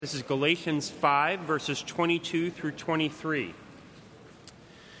This is Galatians 5, verses 22 through 23.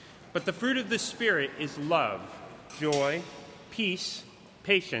 But the fruit of the Spirit is love, joy, peace,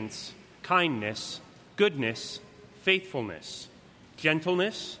 patience, kindness, goodness, faithfulness,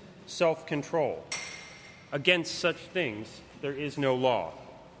 gentleness, self-control. Against such things there is no law.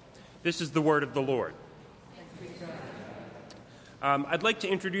 This is the word of the Lord. I'd like to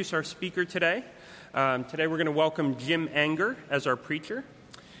introduce our speaker today. Today we're going to welcome Jim Anger as our preacher.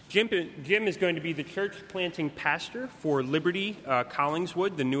 Jim is going to be the church planting pastor for Liberty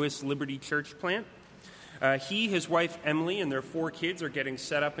Collingswood, the newest Liberty church plant. He, his wife Emily, and their 4 kids are getting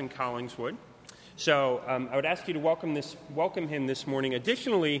set up in Collingswood. So I would ask you to welcome him this morning.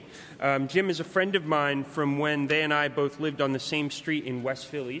 Additionally, Jim is a friend of mine from when they and I both lived on the same street in West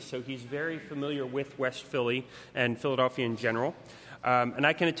Philly, so he's very familiar with West Philly and Philadelphia in general. And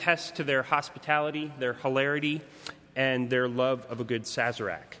I can attest to their hospitality, their hilarity, and their love of a good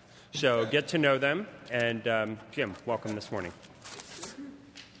Sazerac. So get to know them, and Jim, welcome this morning.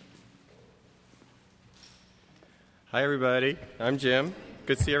 Hi, everybody. I'm Jim.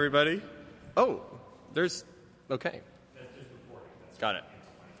 Good to see everybody. Oh, okay. Got it.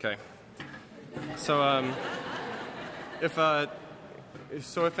 Okay. So,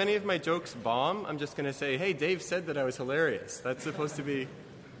 if any of my jokes bomb, I'm just going to say, hey, Dave said that I was hilarious. That's supposed to be,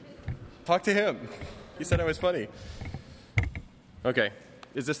 talk to him. He said I was funny. Okay.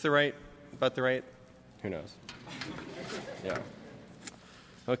 Is this about the right? Who knows? Yeah.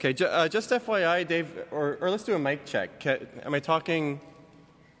 Okay, just FYI, Dave, or let's do a mic check. Am I talking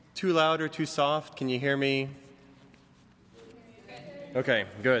too loud or too soft? Can you hear me? Okay,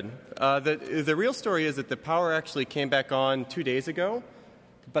 good. The real story is that the power actually came back on 2 days ago,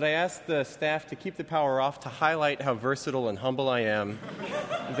 but I asked the staff to keep the power off to highlight how versatile and humble I am,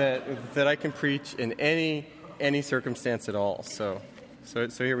 that I can preach in any circumstance at all. So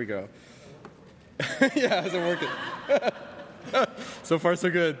here we go. Yeah, how's it working? So far, so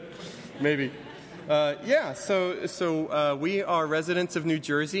good. Maybe. So we are residents of New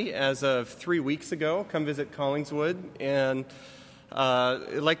Jersey as of 3 weeks ago. Come visit Collingswood. And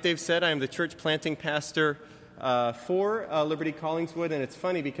like Dave said, I am the church planting pastor for Liberty Collingswood. And it's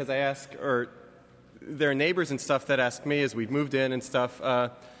funny because there are neighbors and stuff that ask me as we've moved in and stuff,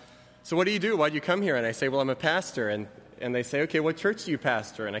 so what do you do? Why'd you come here? And I say, well, I'm a pastor. And they say, okay, what church do you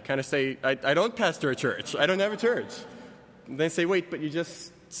pastor? And I kind of say, I don't pastor a church. I don't have a church. And they say, wait, but you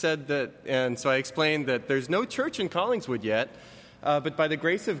just said that. And so I explained that there's no church in Collingswood yet, but by the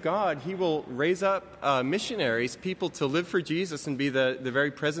grace of God, he will raise up missionaries, people to live for Jesus and be the very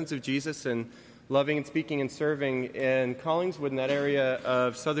presence of Jesus and loving and speaking and serving in Collingswood, in that area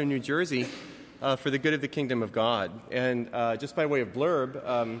of southern New Jersey, for the good of the kingdom of God. And just by way of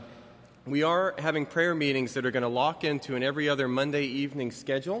blurb, we are having prayer meetings that are going to lock into an every other Monday evening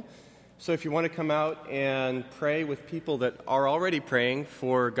schedule. So if you want to come out and pray with people that are already praying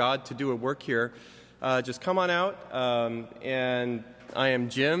for God to do a work here, just come on out. And I am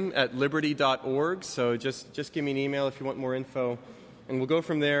Jim at liberty.org, so just give me an email if you want more info. And we'll go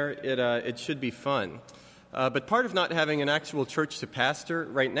from there. It should be fun. But part of not having an actual church to pastor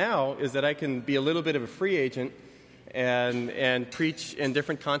right now is that I can be a little bit of a free agent and preach in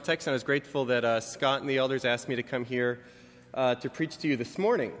different contexts. And I was grateful that Scott and the elders asked me to come here to preach to you this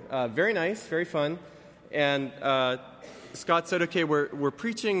morning. Very nice, very fun. And Scott said, okay, we're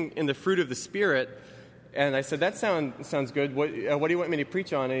preaching in the fruit of the Spirit. And I said, that sounds good. What do you want me to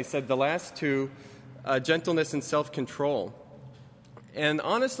preach on? And he said, the last 2, gentleness and self-control. And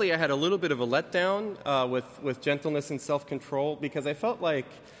honestly, I had a little bit of a letdown with gentleness and self-control because I felt like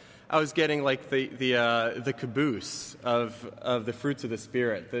I was getting like the caboose of the fruits of the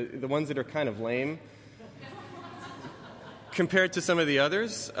Spirit, the ones that are kind of lame compared to some of the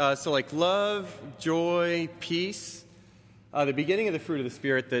others. So like love, joy, peace, the beginning of the fruit of the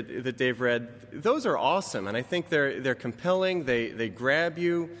Spirit that Dave read, those are awesome. And I think they're compelling, they grab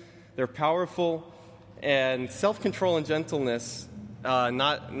you, they're powerful. And self-control and gentleness,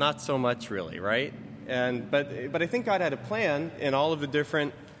 not so much really, right? But I think God had a plan in all of the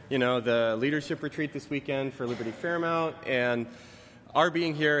different, the leadership retreat this weekend for Liberty Fairmount and our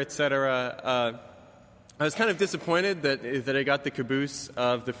being here, etc. I was kind of disappointed that I got the caboose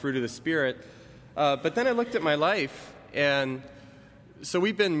of the fruit of the Spirit. But then I looked at my life, and so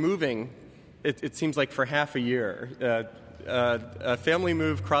we've been moving, it seems like, for half a year. A family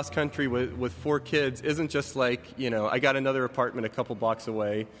move cross-country with 4 kids isn't just like, I got another apartment a couple blocks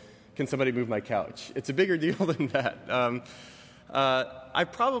away. Can somebody move my couch? It's a bigger deal than that. I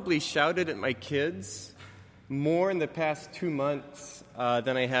probably shouted at my kids more in the past 2 months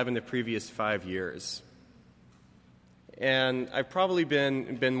than I have in the previous 5 years. And I've probably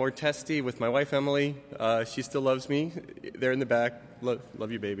been more testy with my wife, Emily. She still loves me. There in the back.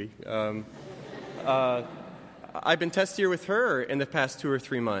 Love you, baby. I've been testier with her in the past 2 or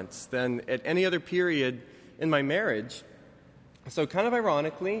 3 months than at any other period in my marriage. So kind of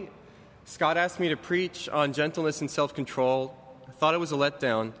ironically, Scott asked me to preach on gentleness and self-control. I thought it was a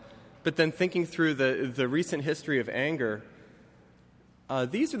letdown. But then thinking through the recent history of anger,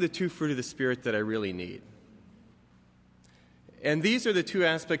 these are the 2 fruit of the Spirit that I really need. And these are the 2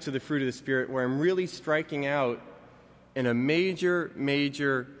 aspects of the fruit of the Spirit where I'm really striking out in a major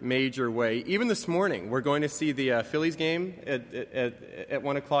way. Even this morning, we're going to see the Phillies game at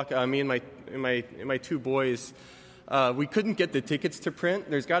 1 o'clock. Me and my 2 boys, we couldn't get the tickets to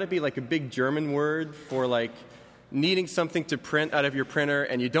print. There's got to be like a big German word for like needing something to print out of your printer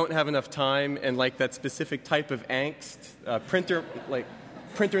and you don't have enough time, and like that specific type of angst, printer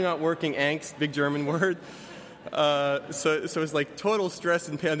not working angst, big German word. So it was like total stress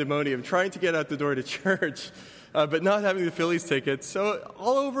and pandemonium trying to get out the door to church, but not having the Phillies tickets. So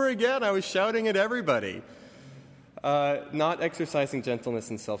all over again, I was shouting at everybody, not exercising gentleness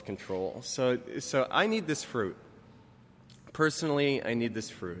and self-control. So I need this fruit. Personally, I need this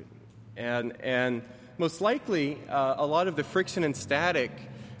fruit. And most likely, a lot of the friction and static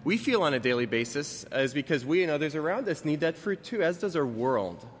we feel on a daily basis is because we and others around us need that fruit too, as does our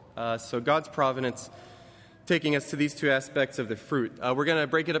world. So God's providence taking us to these 2 aspects of the fruit. We're going to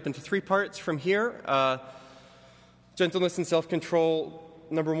break it up into 3 parts from here. Gentleness and self-control.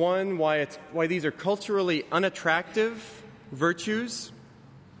 Number 1, why these are culturally unattractive virtues.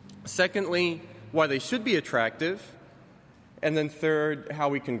 Secondly, why they should be attractive. And then third, how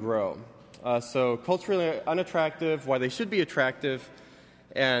we can grow. So culturally unattractive, why they should be attractive,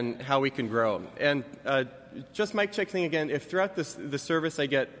 and how we can grow. And just mic check thing again, if throughout the service I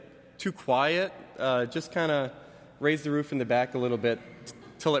get too quiet, just kind of raise the roof in the back a little bit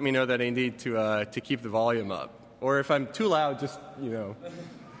to let me know that I need to keep the volume up. Or if I'm too loud, just, go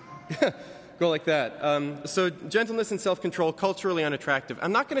like that. So gentleness and self-control, culturally unattractive.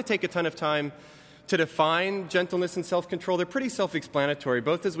 I'm not going to take a ton of time to define gentleness and self-control. They're pretty self-explanatory,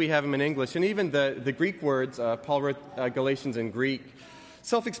 both as we have them in English and even the Greek words. Paul wrote Galatians in Greek.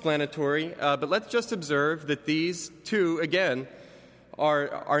 Self-explanatory, but let's just observe that these 2, again,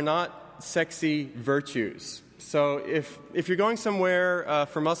 are not sexy virtues. So if you're going somewhere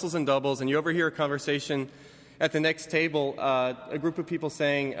for muscles and doubles and you overhear a conversation at the next table, a group of people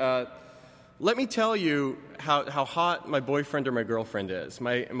saying, let me tell you how hot my boyfriend or my girlfriend is.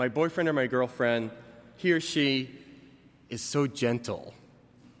 My boyfriend or my girlfriend, he or she is so gentle.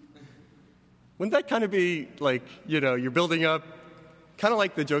 Wouldn't that kind of be like, you're building up, kind of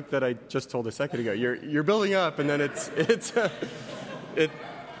like the joke that I just told a second ago. You're building up, and then it's kind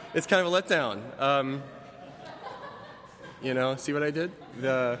of a letdown. See what I did?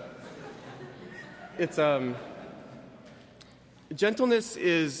 Gentleness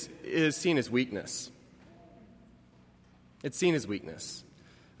is seen as weakness. It's seen as weakness.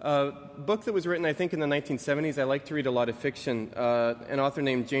 A book that was written, I think, in the 1970s. I like to read a lot of fiction. An author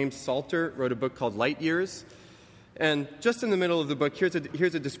named James Salter wrote a book called Light Years. And just in the middle of the book, here's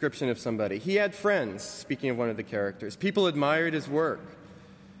a description of somebody. He had friends, speaking of one of the characters. People admired his work.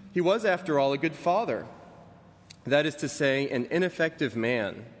 He was, after all, a good father. That is to say, an ineffective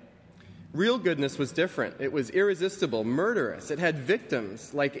man. Real goodness was different. It was irresistible, murderous. It had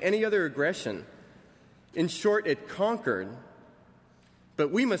victims like any other aggression. In short, it conquered.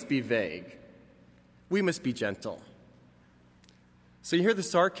 But we must be vague. We must be gentle. So you hear the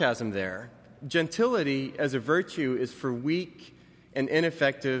sarcasm there. Gentility as a virtue is for weak and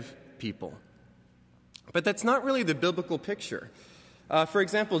ineffective people. But that's not really the biblical picture. For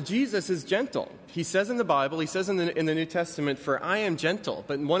example, Jesus is gentle. He says in the Bible, he says in the New Testament, "For I am gentle."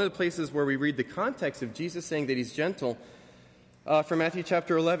 But in one of the places where we read the context of Jesus saying that he's gentle, from Matthew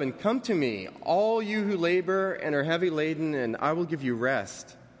chapter 11, "Come to me, all you who labor and are heavy laden, and I will give you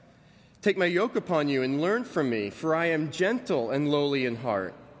rest. Take my yoke upon you and learn from me, for I am gentle and lowly in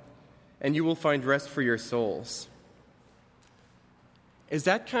heart, and you will find rest for your souls." Is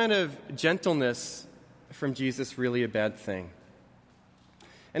that kind of gentleness from Jesus really a bad thing?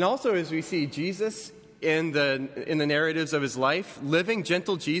 And also, as we see Jesus in the narratives of his life, living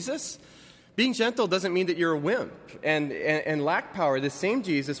gentle Jesus, being gentle doesn't mean that you're a wimp and lack power. The same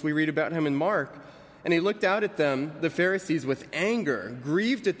Jesus, we read about him in Mark, and he looked out at them, the Pharisees, with anger,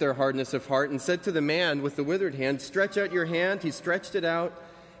 grieved at their hardness of heart, and said to the man with the withered hand, "Stretch out your hand." He stretched it out,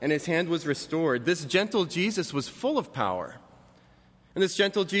 and his hand was restored. This gentle Jesus was full of power. And this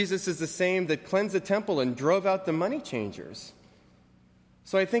gentle Jesus is the same that cleansed the temple and drove out the money changers.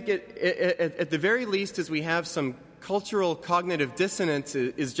 So I think at the very least, as we have some cultural cognitive dissonance.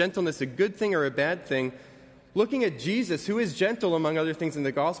 Is gentleness a good thing or a bad thing? Looking at Jesus, who is gentle, among other things in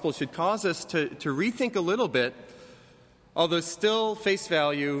the gospel, should cause us to rethink a little bit, although still face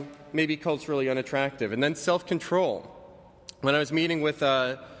value may be culturally unattractive. And then self-control. When I was meeting with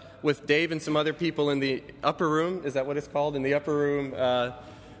Dave and some other people in the upper room, is that what it's called? In the upper room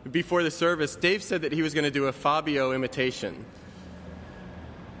before the service, Dave said that he was going to do a Fabio imitation.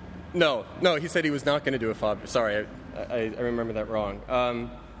 No, he said he was not going to do a Fabio. Sorry, I remember that wrong.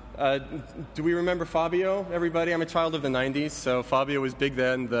 Do we remember Fabio, everybody? I'm a child of the 90s, so Fabio was big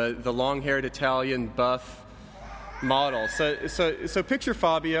then, the long-haired Italian buff model. So picture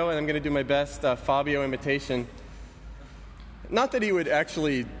Fabio, and I'm going to do my best Fabio imitation. Not that he would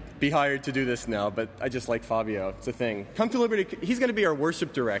actually be hired to do this now, but I just like Fabio. It's a thing. Come to Liberty. He's going to be our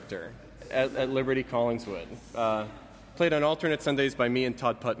worship director at Liberty Collingswood. Played on alternate Sundays by me and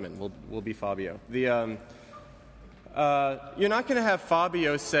Todd Putman. Will be Fabio. You're not going to have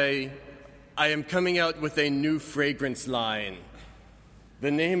Fabio say, "I am coming out with a new fragrance line.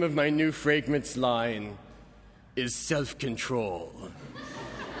 The name of my new fragrance line is self-control."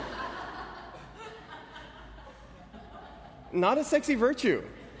 Not a sexy virtue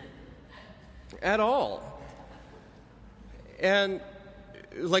at all. And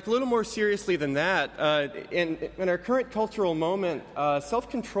like a little more seriously than that, in our current cultural moment,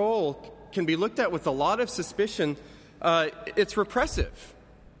 self-control can be looked at with a lot of suspicion. It's repressive.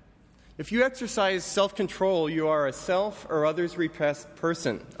 If you exercise self-control, you are a self or others repressed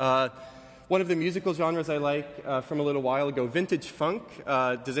person. One of the musical genres I like from a little while ago, vintage funk.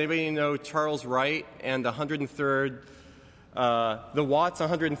 Does anybody know Charles Wright and the 103rd, the Watts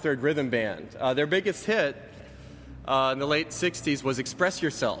 103rd Rhythm Band? Their biggest hit in the late 60s was Express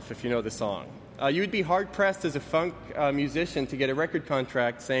Yourself, if you know the song. You would be hard-pressed as a funk musician to get a record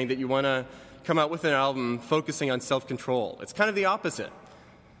contract saying that you want to come out with an album focusing on self-control. It's kind of the opposite.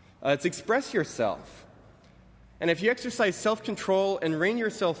 It's express yourself. And if you exercise self-control and rein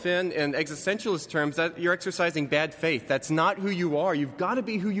yourself in existentialist terms, that you're exercising bad faith. That's not who you are. You've got to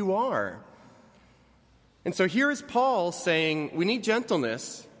be who you are. And so here is Paul saying, we need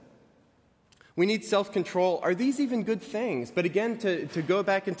gentleness. We need self-control. Are these even good things? But again, to go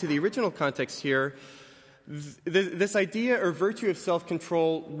back into the original context here, this idea or virtue of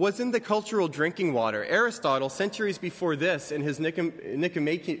self-control was in the cultural drinking water. Aristotle, centuries before this, in his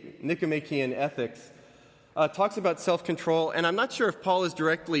Nicomachean Ethics, talks about self-control. And I'm not sure if Paul is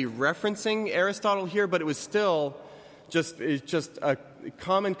directly referencing Aristotle here, but it was still just a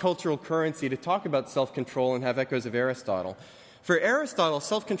common cultural currency to talk about self-control and have echoes of Aristotle. For Aristotle,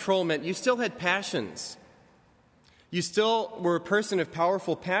 self-control meant you still had passions. You still were a person of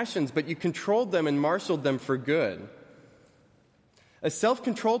powerful passions, but you controlled them and marshaled them for good. A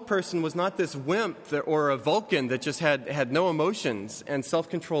self-controlled person was not this wimp or a Vulcan that just had no emotions and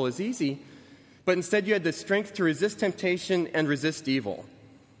self-control is easy, but instead you had the strength to resist temptation and resist evil.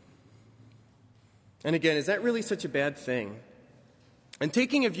 And again, is that really such a bad thing? And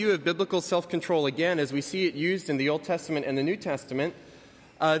taking a view of biblical self-control again, as we see it used in the Old Testament and the New Testament,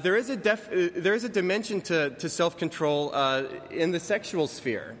 there is a dimension to self-control in the sexual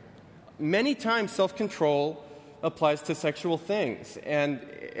sphere. Many times self-control applies to sexual things. And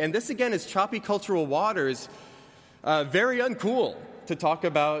this, again, is choppy cultural waters, very uncool to talk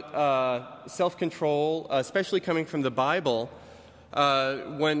about self-control, especially coming from the Bible,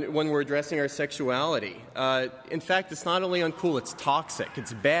 when we're addressing our sexuality. In fact, it's not only uncool, it's toxic,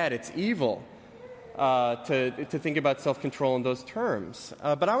 it's bad, it's evil. To think about self-control in those terms.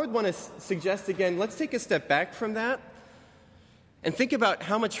 But I would want to suggest again, let's take a step back from that and think about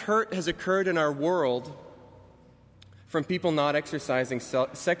how much hurt has occurred in our world from people not exercising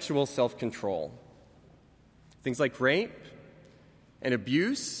sexual self-control. Things like rape and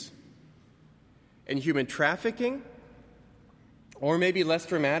abuse and human trafficking, or maybe less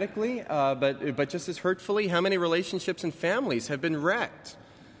dramatically, but just as hurtfully, how many relationships and families have been wrecked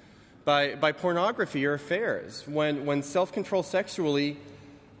by pornography or affairs when self-control sexually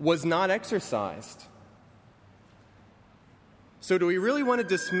was not exercised. So do we really want to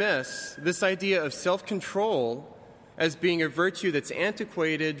dismiss this idea of self-control as being a virtue that's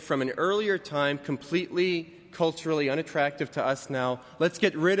antiquated from an earlier time, completely culturally unattractive to us now? Let's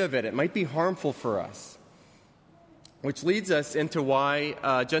get rid of it. It might be harmful for us. Which leads us into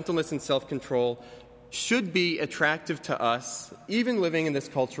why gentleness and self-control should be attractive to us, even living in this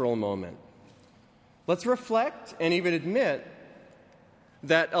cultural moment. Let's reflect and even admit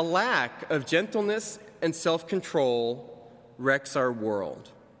that a lack of gentleness and self-control wrecks our world.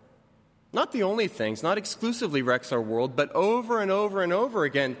 Not the only things, not exclusively wrecks our world, but over and over and over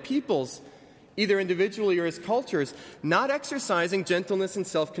again, peoples either individually or as cultures, not exercising gentleness and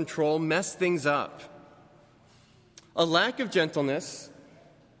self-control mess things up. A lack of gentleness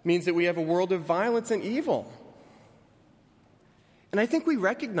means that we have a world of violence and evil. And I think we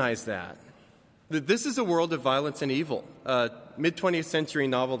recognize that this is a world of violence and evil. Mid-20th century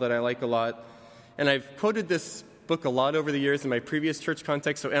novel that I like a lot. And I've quoted this book a lot over the years in my previous church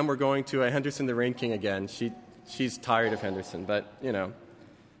context, so we're going to Henderson the Rain King again. She's tired of Henderson, but,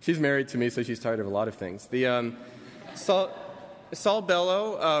 she's married to me, so she's tired of a lot of things. Saul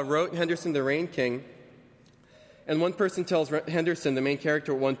Bellow wrote Henderson the Rain King, and one person tells Henderson, the main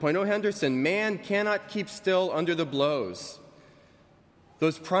character, at one point, "Oh, Henderson, man cannot keep still under the blows.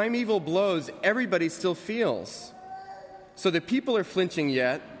 Those primeval blows everybody still feels. So the people are flinching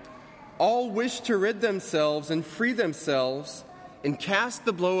yet. All wish to rid themselves and free themselves and cast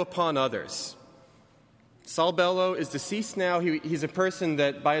the blow upon others." Saul Bellow is deceased now. He's a person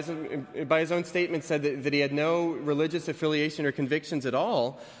that, by his own statement, said that he had no religious affiliation or convictions at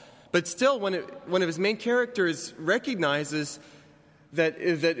all. But still, one of his main characters recognizes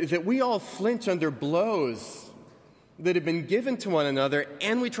that we all flinch under blows that have been given to one another,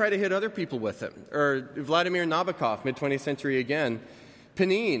 and we try to hit other people with it. Or Vladimir Nabokov, mid-20th century again.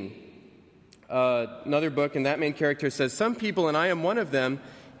 Panine, another book, and that main character says, "Some people, and I am one of them,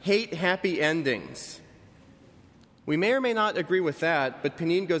 hate happy endings." We may or may not agree with that, but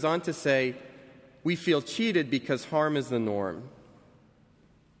Panine goes on to say, "We feel cheated because harm is the norm."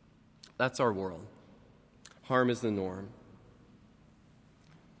 That's our world. Harm is the norm.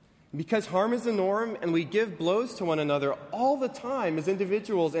 Because harm is the norm, and we give blows to one another all the time as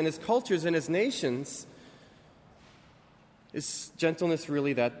individuals and as cultures and as nations, is gentleness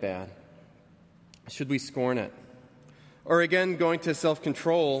really that bad? Should we scorn it? Or again, going to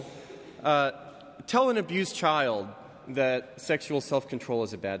self-control, tell an abused child that sexual self-control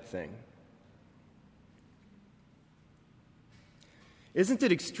is a bad thing. Isn't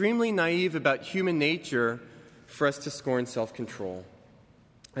it extremely naive about human nature for us to scorn self-control?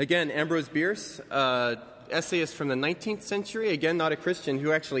 Again, Ambrose Bierce, essayist from the 19th century, again not a Christian,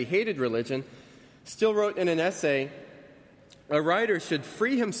 who actually hated religion, still wrote in an essay, "A writer should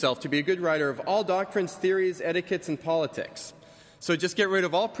free himself to be a good writer of all doctrines, theories, etiquettes, and politics." So just get rid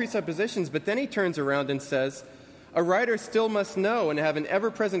of all presuppositions, but then he turns around and says, "A writer still must know and have an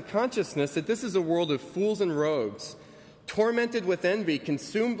ever-present consciousness that this is a world of fools and rogues, tormented with envy,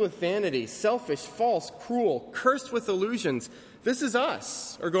 consumed with vanity, selfish, false, cruel, cursed with illusions. This is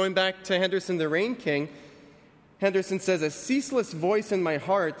us." Or going back to Henderson the Rain King, Henderson says, "A ceaseless voice in my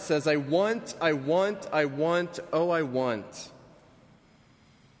heart says, I want, I want, I want, oh, I want."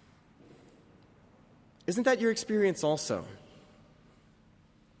 Isn't that your experience also?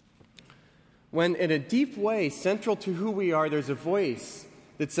 When in a deep way, central to who we are, there's a voice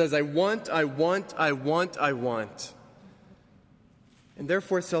that says, I want, I want, I want, I want. And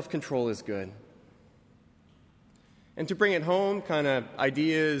therefore, self-control is good. And to bring it home, kind of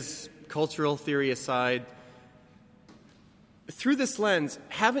ideas, cultural theory aside, through this lens,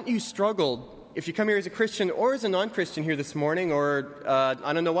 haven't you struggled, if you come here as a Christian or as a non-Christian here this morning, or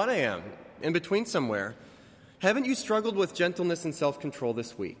I don't know what I am, in between somewhere, haven't you struggled with gentleness and self-control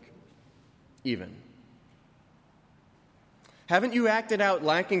this week, even? Haven't you acted out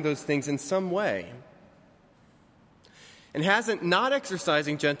lacking those things in some way? And hasn't not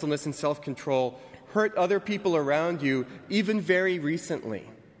exercising gentleness and self-control hurt other people around you, even very recently?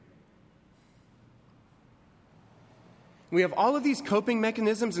 We have all of these coping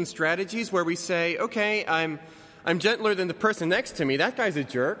mechanisms and strategies where we say, okay, I'm gentler than the person next to me. That guy's a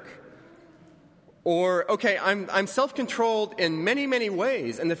jerk. Or, okay, I'm self-controlled in many, many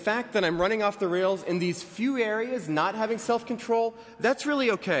ways, and the fact that I'm running off the rails in these few areas, not having self-control, that's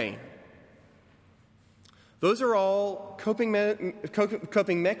really okay. Those are all coping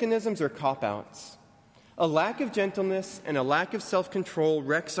mechanisms or cop-outs. A lack of gentleness and a lack of self-control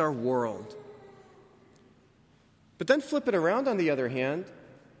wrecks our world. But then flip it around, on the other hand,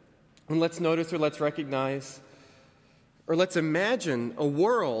 and let's notice or let's recognize or let's imagine a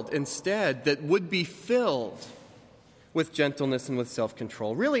world instead that would be filled with gentleness and with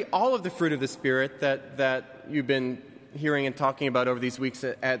self-control. Really, all of the fruit of the Spirit that you've been hearing and talking about over these weeks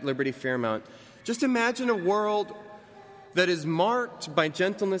at Liberty Fairmount. Just imagine a world that is marked by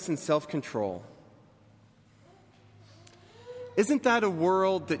gentleness and self-control. Isn't that a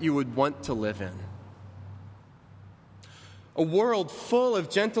world that you would want to live in? A world full of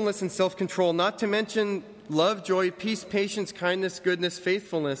gentleness and self-control, not to mention love, joy, peace, patience, kindness, goodness,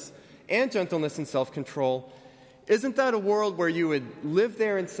 faithfulness, and gentleness and self-control. Isn't that a world where you would live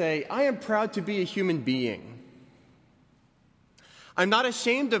there and say, I am proud to be a human being? I'm not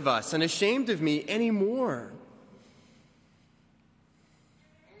ashamed of us and ashamed of me anymore.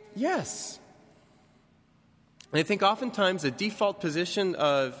 Yes. And I think oftentimes the default position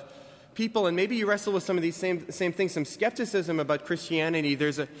of people, and maybe you wrestle with some of these same things, some skepticism about Christianity,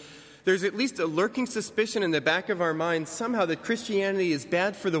 there's at least a lurking suspicion in the back of our minds somehow that Christianity is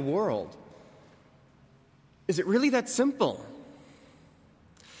bad for the world. Is it really that simple?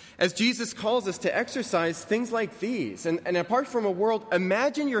 As Jesus calls us to exercise things like these, and apart from a world,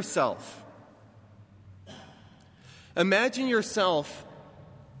 imagine yourself. Imagine yourself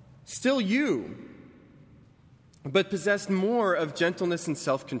still you, but possessed more of gentleness and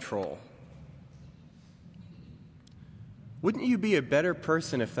self-control. Wouldn't you be a better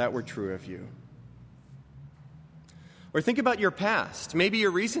person if that were true of you? Or think about your past, maybe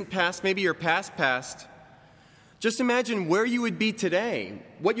your recent past, maybe your past. Just imagine where you would be today,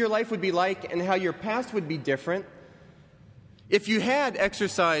 what your life would be like, and how your past would be different if you had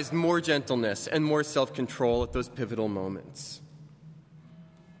exercised more gentleness and more self-control at those pivotal moments.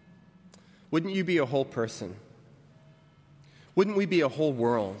 Wouldn't you be a whole person? Wouldn't we be a whole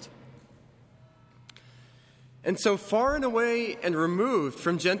world? And so far and away and removed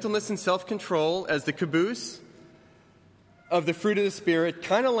from gentleness and self-control as the caboose of the fruit of the Spirit,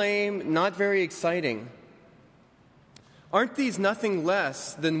 kind of lame, not very exciting, aren't these nothing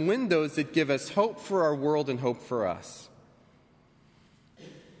less than windows that give us hope for our world and hope for us?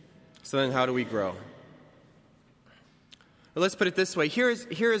 So then how do we grow? Well, let's put it this way.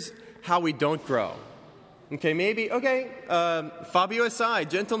 Here's how we don't grow. Fabio aside,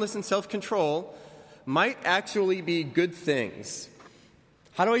 gentleness and self-control might actually be good things.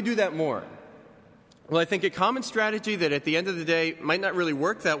 How do I do that more? Well, I think a common strategy that at the end of the day might not really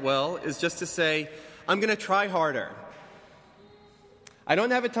work that well is just to say, I'm going to try harder. I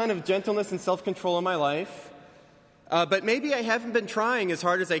don't have a ton of gentleness and self-control in my life, but maybe I haven't been trying as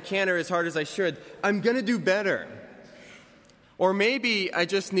hard as I can or as hard as I should. I'm going to do better. Or maybe I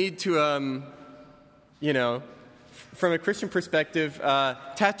just need to, from a Christian perspective,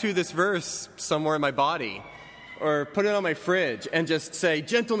 tattoo this verse somewhere in my body or put it on my fridge and just say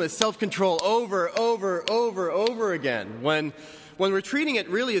gentleness, self-control over again. When we're treating it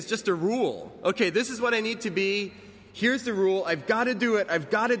really as just a rule. Okay, this is what I need to be. Here's the rule. I've got to do it. I've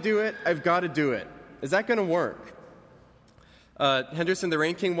got to do it. I've got to do it. Is that going to work? Henderson, the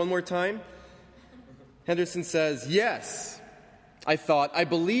Rain King, one more time. Henderson says, yes, I thought. I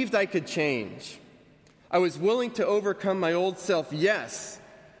believed I could change. I was willing to overcome my old self. Yes.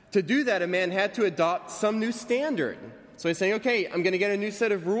 To do that, a man had to adopt some new standard. So he's saying, okay, I'm going to get a new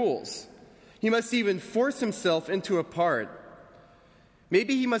set of rules. He must even force himself into a part.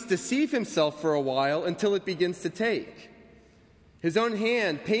 Maybe he must deceive himself for a while until it begins to take. His own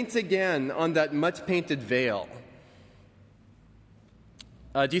hand paints again on that much-painted veil.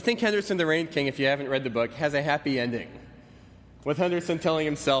 Do you think Henderson, the Rain King, if you haven't read the book, has a happy ending? With Henderson telling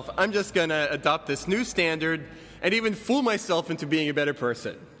himself, I'm just going to adopt this new standard and even fool myself into being a better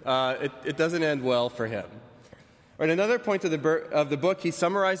person. It doesn't end well for him. At another point of the book, he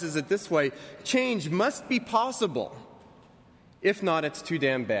summarizes it this way: change must be possible. If not, it's too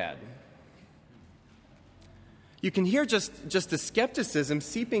damn bad. You can hear just the skepticism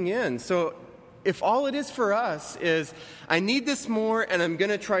seeping in. So if all it is for us is, I need this more and I'm going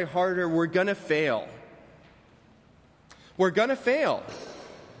to try harder, we're going to fail. We're going to fail.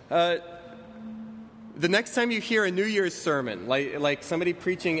 The next time you hear a New Year's sermon, like somebody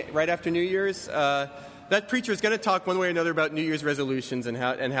preaching right after New Year's, that preacher is going to talk one way or another about New Year's resolutions and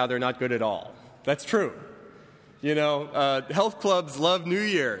how they're not good at all. That's true. Health clubs love New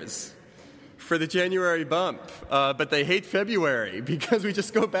Year's for the January bump, but they hate February because we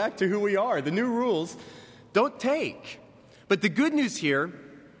just go back to who we are. The new rules don't take. But the good news here,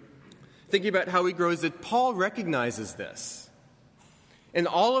 thinking about how we grow, is that Paul recognizes this. In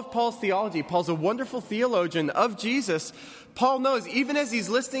all of Paul's theology, Paul's a wonderful theologian of Jesus. Paul knows, even as he's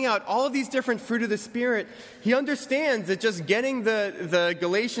listing out all of these different fruit of the Spirit, he understands that just getting the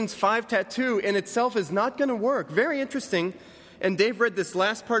Galatians 5 tattoo in itself is not going to work. Very interesting. And Dave read this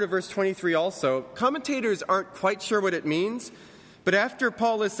last part of verse 23 also. Commentators aren't quite sure what it means, but after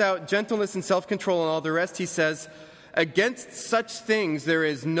Paul lists out gentleness and self-control and all the rest, he says, against such things there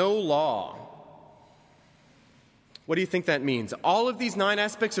is no law. What do you think that means? All of these 9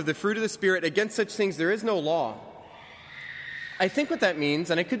 aspects of the fruit of the Spirit, against such things there is no law. I think what that means,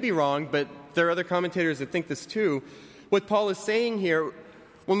 and I could be wrong, but there are other commentators that think this too, what Paul is saying here,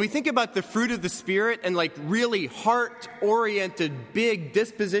 when we think about the fruit of the Spirit and like really heart-oriented, big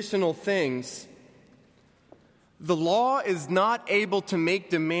dispositional things, the law is not able to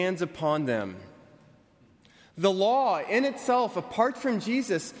make demands upon them. The law in itself, apart from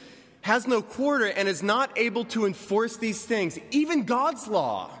Jesus, has no quarter and is not able to enforce these things. Even God's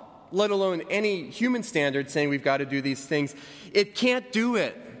law, let alone any human standard saying we've got to do these things, it can't do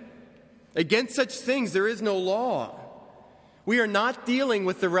it. Against such things, there is no law. We are not dealing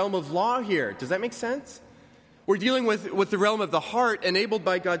with the realm of law here. Does that make sense? We're dealing with the realm of the heart enabled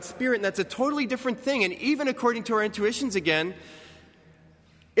by God's Spirit, and that's a totally different thing. And even according to our intuitions again,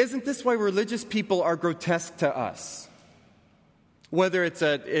 isn't this why religious people are grotesque to us? Whether it's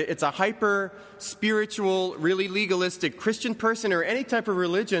a hyper-spiritual, really legalistic Christian person or any type of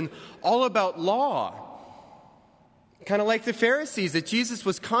religion, all about law. Kind of like the Pharisees that Jesus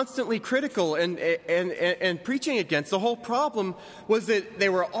was constantly critical and preaching against. The whole problem was that they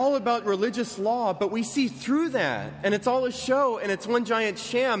were all about religious law, but we see through that, and it's all a show, and it's one giant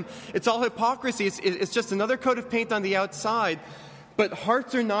sham. It's all hypocrisy. It's just another coat of paint on the outside, but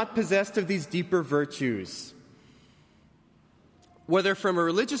hearts are not possessed of these deeper virtues. Whether from a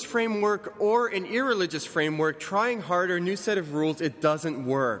religious framework or an irreligious framework, trying harder, new set of rules, it doesn't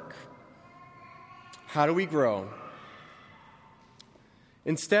work. How do we grow?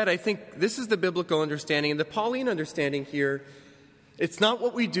 Instead, I think this is the biblical understanding, and the Pauline understanding here. It's not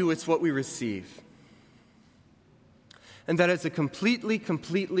what we do, it's what we receive. And that is a completely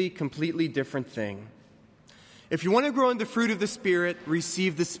different thing. If you want to grow in the fruit of the Spirit,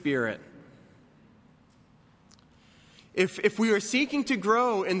 receive the Spirit. If we are seeking to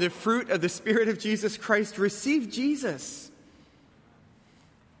grow in the fruit of the Spirit of Jesus Christ, receive Jesus.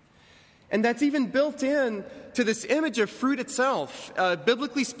 And that's even built in to this image of fruit itself.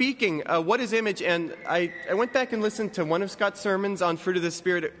 Biblically speaking, what is image? And I went back and listened to one of Scott's sermons on fruit of the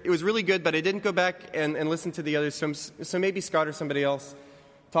Spirit. It was really good, but I didn't go back and listen to the others. So maybe Scott or somebody else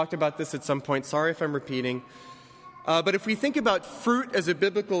talked about this at some point. Sorry if I'm repeating. But if we think about fruit as a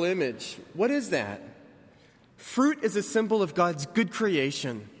biblical image, what is that? Fruit is a symbol of God's good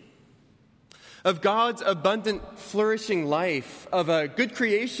creation, of God's abundant, flourishing life, of a good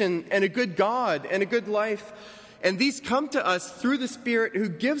creation and a good God and a good life. And these come to us through the Spirit who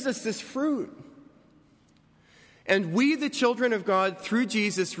gives us this fruit. And we, the children of God, through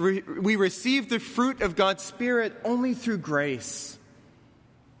Jesus, we receive the fruit of God's Spirit only through grace.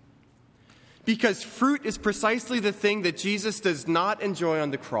 Because fruit is precisely the thing that Jesus does not enjoy on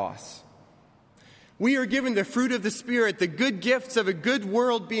the cross. We are given the fruit of the Spirit, the good gifts of a good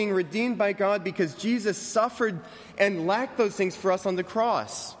world being redeemed by God because Jesus suffered and lacked those things for us on the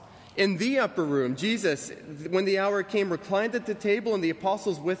cross. In the upper room, Jesus, when the hour came, reclined at the table and the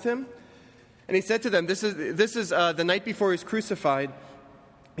apostles with him. And he said to them, this is the night before he was crucified.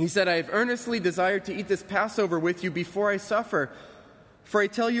 He said, I have earnestly desired to eat this Passover with you before I suffer. For I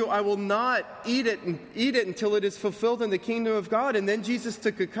tell you, I will not eat it until it is fulfilled in the kingdom of God. And then Jesus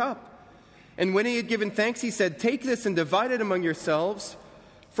took a cup. And when he had given thanks, he said, take this and divide it among yourselves.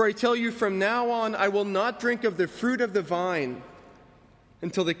 For I tell you, from now on, I will not drink of the fruit of the vine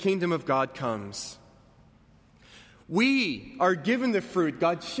until the kingdom of God comes. We are given the fruit.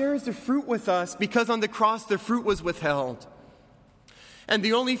 God shares the fruit with us because on the cross the fruit was withheld. And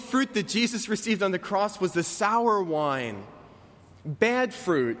the only fruit that Jesus received on the cross was the sour wine, bad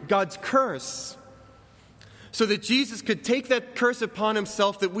fruit, God's curse. So that Jesus could take that curse upon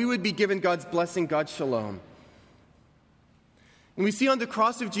himself, that we would be given God's blessing, God's shalom. And we see on the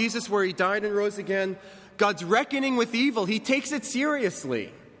cross of Jesus where he died and rose again, God's reckoning with evil. He takes it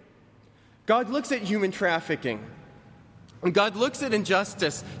seriously. God looks at human trafficking. And God looks at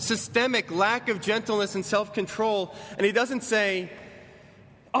injustice, systemic lack of gentleness and self-control. And he doesn't say,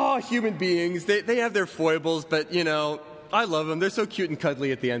 oh, human beings, they have their foibles, but, I love them. They're so cute and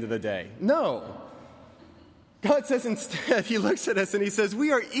cuddly at the end of the day. No. God says instead, he looks at us and he says,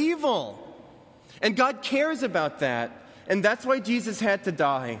 we are evil. And God cares about that. And that's why Jesus had to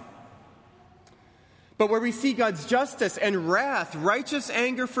die. But where we see God's justice and wrath, righteous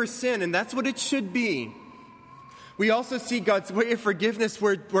anger for sin, and that's what it should be. We also see God's way of forgiveness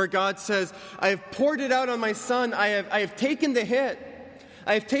where God says, I have poured it out on my son. I have taken the hit.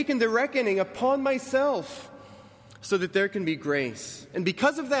 I have taken the reckoning upon myself so that there can be grace. And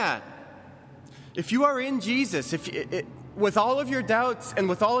because of that, if you are in Jesus, with all of your doubts and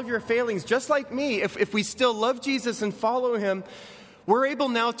with all of your failings, just like me, if we still love Jesus and follow him, we're able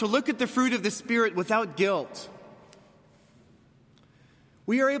now to look at the fruit of the Spirit without guilt.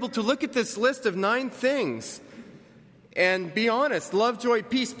 We are able to look at this list of 9 things and be honest: love, joy,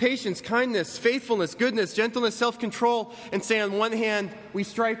 peace, patience, kindness, faithfulness, goodness, gentleness, self-control, and say on one hand, we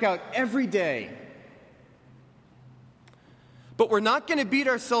strike out every day. But we're not going to beat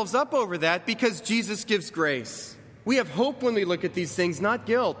ourselves up over that because Jesus gives grace. We have hope when we look at these things, not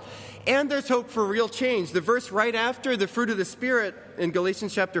guilt. and there's hope for real change. The verse right after the fruit of the Spirit in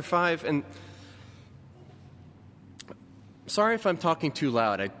Galatians chapter 5, and sorry if I'm talking too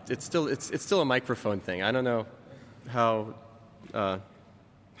loud. It's still a microphone thing. I don't know how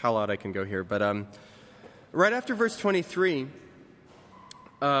loud I can go here. But right after verse 23,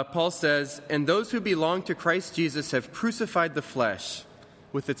 Paul says, "And those who belong to Christ Jesus have crucified the flesh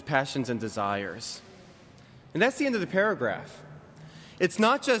with its passions and desires." And that's the end of the paragraph. It's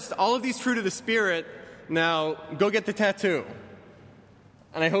not just all of these fruit of the Spirit, now go get the tattoo.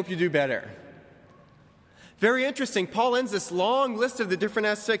 And I hope you do better. Very interesting. Paul ends this long list of the different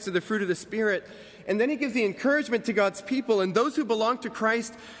aspects of the fruit of the Spirit, and then he gives the encouragement to God's people, "And those who belong to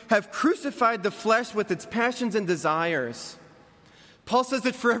Christ have crucified the flesh with its passions and desires." Paul says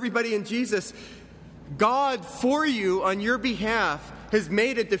that for everybody in Jesus, God, for you, on your behalf, has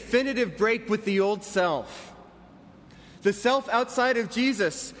made a definitive break with the old self. The self outside of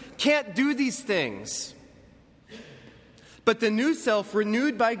Jesus can't do these things. But the new self,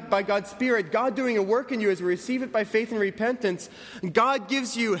 renewed by God's Spirit, God doing a work in you as we receive it by faith and repentance, God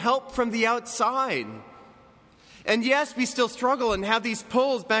gives you help from the outside. And yes, we still struggle and have these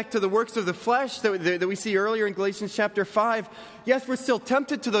pulls back to the works of the flesh that we see earlier in Galatians chapter 5. Yes, we're still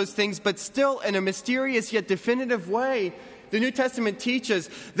tempted to those things, but still in a mysterious yet definitive way, the New Testament teaches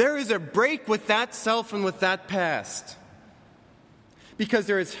there is a break with that self and with that past. Because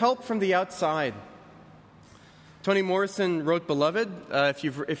there is help from the outside. Toni Morrison wrote Beloved. If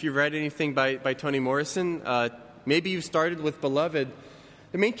you've read anything by Toni Morrison, maybe you started with Beloved.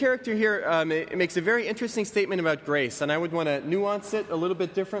 The main character here it makes a very interesting statement about grace, and I would want to nuance it a little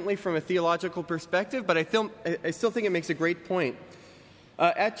bit differently from a theological perspective, but I still think it makes a great point.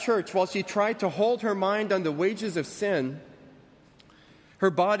 At church, while she tried to hold her mind on the wages of sin, her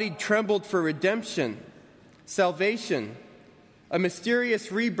body trembled for redemption, salvation, a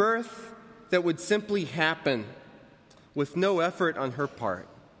mysterious rebirth that would simply happen with no effort on her part.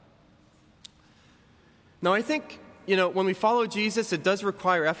 Now, I think, when we follow Jesus, it does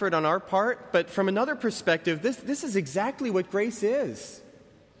require effort on our part, but from another perspective, this is exactly what grace is.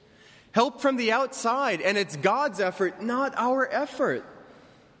 Help from the outside, and it's God's effort, not our effort.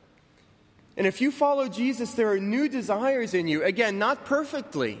 And if you follow Jesus, there are new desires in you. Again, not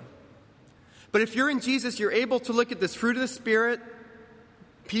perfectly. But if you're in Jesus, you're able to look at this fruit of the Spirit,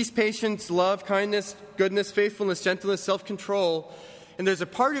 peace, patience, love, kindness, goodness, faithfulness, gentleness, self-control. And there's a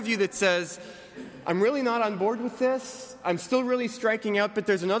part of you that says, I'm really not on board with this. I'm still really striking out. But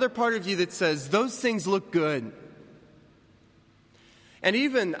there's another part of you that says, those things look good. And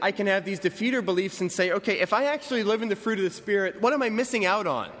even I can have these defeater beliefs and say, okay, if I actually live in the fruit of the Spirit, what am I missing out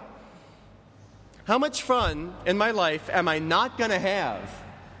on? How much fun in my life am I not going to have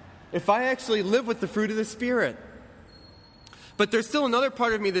if I actually live with the fruit of the Spirit? But there's still another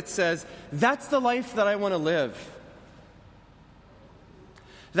part of me that says, that's the life that I want to live.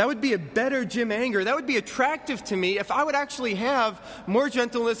 That would be a better Jim Anger. That would be attractive to me if I would actually have more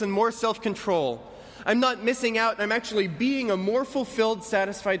gentleness and more self-control. I'm not missing out. I'm actually being a more fulfilled,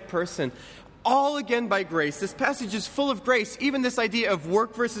 satisfied person. All again by grace. This passage is full of grace. Even this idea of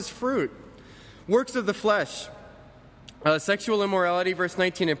work versus fruit. Works of the flesh. Sexual immorality, verse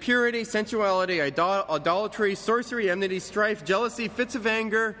 19, impurity, sensuality, idolatry, sorcery, enmity, strife, jealousy, fits of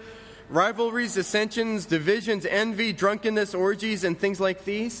anger, rivalries, dissensions, divisions, envy, drunkenness, orgies, and things like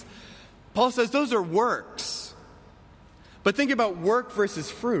these. Paul says those are works. But think about work versus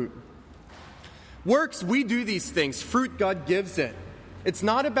fruit. Works, we do these things. Fruit, God gives it. It's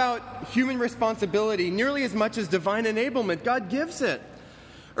not about human responsibility nearly as much as divine enablement. God gives it.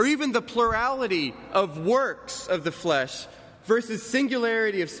 Or even the plurality of works of the flesh versus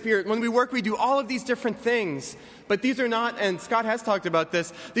singularity of spirit. When we work, we do all of these different things. But these are not, and Scott has talked about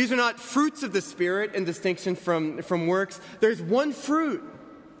this, these are not fruits of the Spirit in distinction from works. There's one fruit.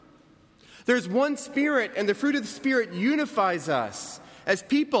 There's one Spirit, and the fruit of the Spirit unifies us as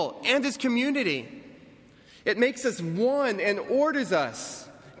people and as community. It makes us one and orders us,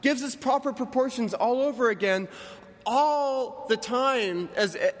 gives us proper proportions all over again, all the time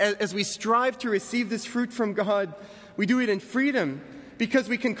as we strive to receive this fruit from God. We do it in freedom because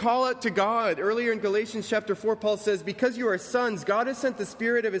we can call out to God. Earlier in Galatians chapter 4, Paul says, because you are sons, God has sent the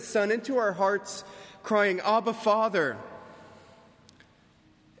Spirit of His Son into our hearts, crying, Abba, Father.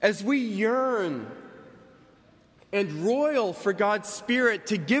 As we yearn and roil for God's Spirit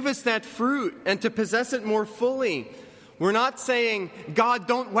to give us that fruit and to possess it more fully, we're not saying, God,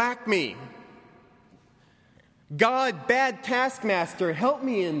 don't whack me. God, bad taskmaster, help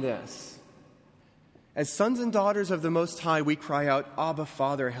me in this. As sons and daughters of the Most High, we cry out, Abba,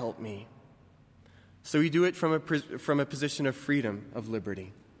 Father, help me. So we do it from a position of freedom, of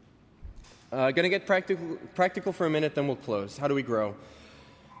liberty. Going to get practical for a minute, then we'll close. How do we grow?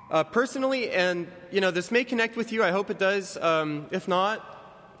 Personally, and this may connect with you. I hope it does. If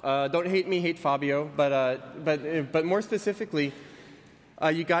not, don't hate me, hate Fabio. But more specifically,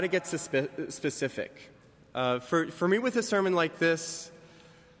 you got to get specific. For me, with a sermon like this,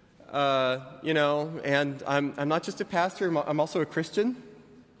 and I'm not just a pastor. I'm also a Christian.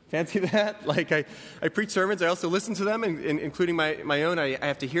 Fancy that? Like I preach sermons. I also listen to them, including my own. I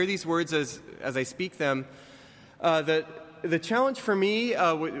have to hear these words as I speak them. The challenge for me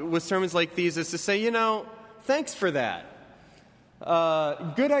with sermons like these is to say, thanks for that.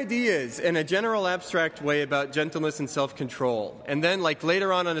 Good ideas in a general abstract way about gentleness and self-control. And then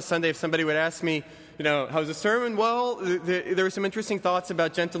later on a Sunday, if somebody would ask me, how's the sermon? Well, there were some interesting thoughts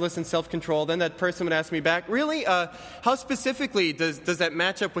about gentleness and self-control. Then that person would ask me back, really? How specifically does that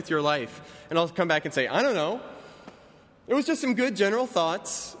match up with your life? And I'll come back and say, I don't know. It was just some good general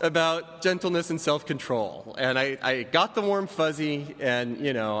thoughts about gentleness and self-control. And I got the warm fuzzy, and,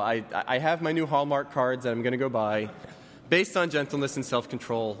 I have my new Hallmark cards that I'm going to go buy based on gentleness and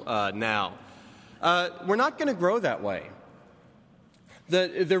self-control now. We're not going to grow that way.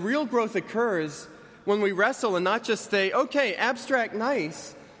 The real growth occurs when we wrestle and not just say, okay, abstract,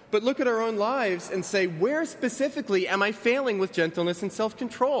 nice, but look at our own lives and say, where specifically am I failing with gentleness and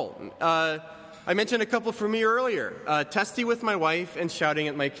self-control? I mentioned a couple for me earlier, testy with my wife and shouting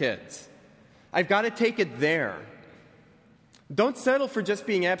at my kids. I've got to take it there. Don't settle for just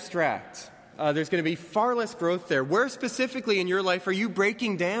being abstract. There's going to be far less growth there. Where specifically in your life are you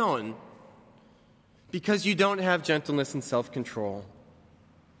breaking down because you don't have gentleness and self-control?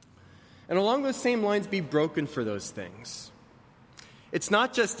 And along those same lines, be broken for those things. It's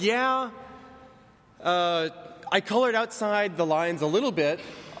not just, I colored outside the lines a little bit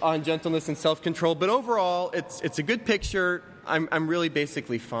on gentleness and self-control, but overall, it's a good picture. I'm really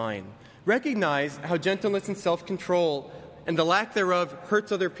basically fine. Recognize how gentleness and self-control and the lack thereof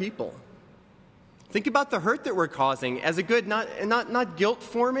hurts other people. Think about the hurt that we're causing as a good, not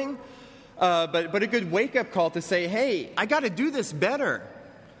guilt-forming, but a good wake-up call to say, hey, I got to do this better.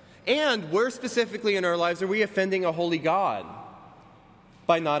 And where specifically in our lives are we offending a holy God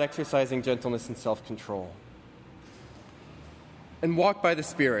by not exercising gentleness and self-control? And walk by the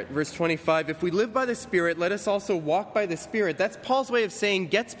Spirit. Verse 25, if we live by the Spirit, let us also walk by the Spirit. That's Paul's way of saying,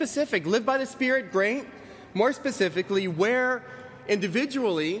 get specific. Live by the Spirit, great. More specifically, where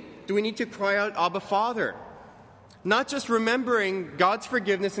individually do we need to cry out, Abba, Father? Not just remembering God's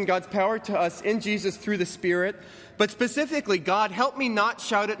forgiveness and God's power to us in Jesus through the Spirit, but specifically, God, help me not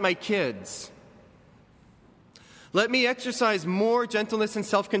shout at my kids. Let me exercise more gentleness and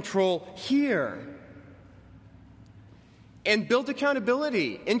self-control here. And build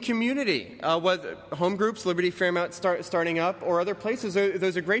accountability in community, whether home groups, Liberty Fairmount starting up, or other places.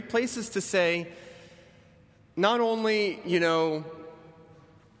 Those are great places to say, not only,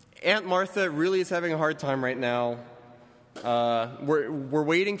 Aunt Martha really is having a hard time right now. We're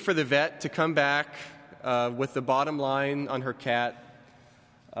waiting for the vet to come back with the bottom line on her cat.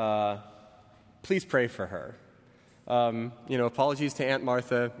 Please pray for her. Apologies to Aunt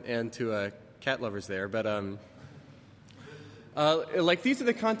Martha and to cat lovers there, but these are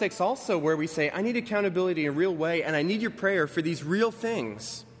the contexts also where we say, I need accountability in a real way, and I need your prayer for these real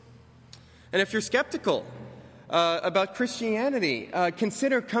things. And if you're skeptical about Christianity,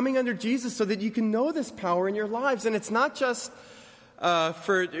 consider coming under Jesus so that you can know this power in your lives. And it's not just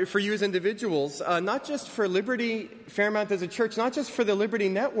for you as individuals, not just for Liberty Fairmount as a church, not just for the Liberty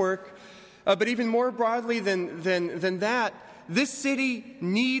Network, but even more broadly than that, this city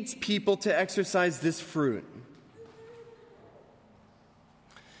needs people to exercise this fruit.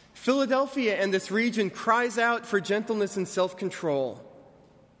 Philadelphia and this region cries out for gentleness and self-control.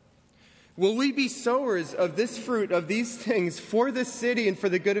 Will we be sowers of this fruit, of these things, for this city and for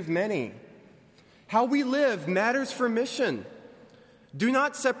the good of many? How we live matters for mission. Do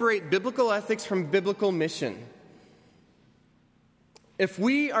not separate biblical ethics from biblical mission. If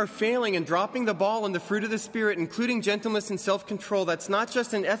we are failing and dropping the ball on the fruit of the Spirit, including gentleness and self-control, that's not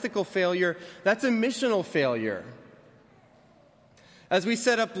just an ethical failure, that's a missional failure. As we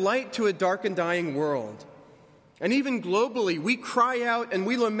set up light to a dark and dying world, and even globally, we cry out and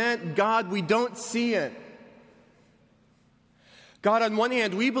we lament, God, we don't see it. God, on one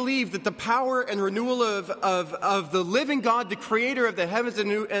hand, we believe that the power and renewal of the living God, the creator of the heavens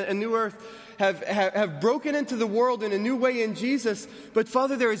and new earth, have broken into the world in a new way in Jesus. But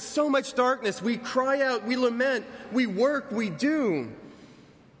Father, there is so much darkness. We cry out, we lament, we work, we do.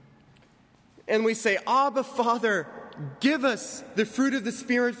 And we say, Abba, Father, give us the fruit of the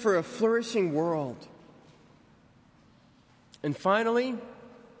Spirit for a flourishing world. And finally,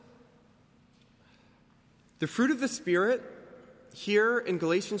 The fruit of the Spirit here in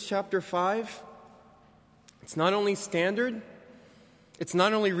Galatians chapter 5, it's not only standard, it's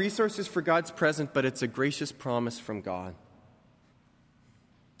not only resources for God's presence, but it's a gracious promise from God.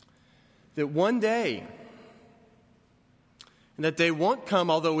 That one day, and that day won't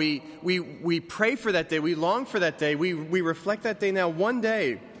come, although we pray for that day, we long for that day, we reflect that day now. One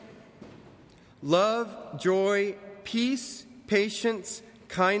day, love, joy, peace, patience,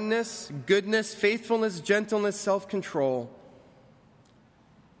 kindness, goodness, faithfulness, gentleness, self-control.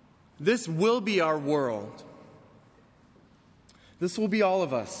 This will be our world. This will be all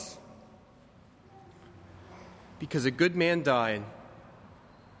of us. Because a good man died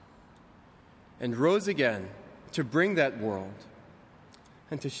and rose again to bring that world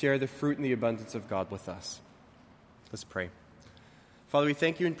and to share the fruit and the abundance of God with us. Let's pray. Father, we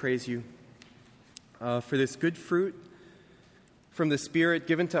thank you and praise you for this good fruit from the Spirit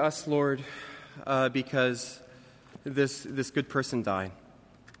given to us, Lord, because this good person died.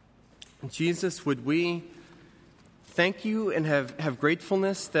 Jesus, would we thank you and have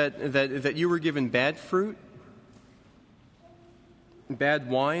gratefulness that you were given bad fruit, bad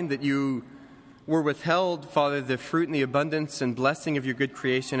wine, that you were withheld, Father, the fruit and the abundance and blessing of your good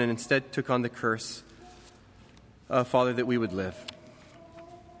creation, and instead took on the curse, Father, that we would live.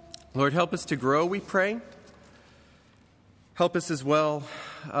 Lord, help us to grow, we pray. Help us as well,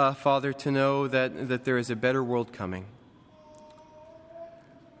 Father, to know that there is a better world coming.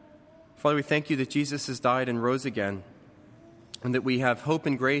 Father, we thank you that Jesus has died and rose again, and that we have hope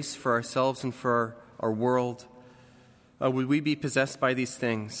and grace for ourselves and for our world. Would we be possessed by these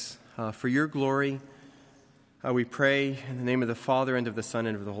things? For your glory, we pray in the name of the Father, and of the Son,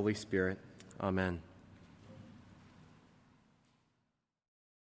 and of the Holy Spirit. Amen.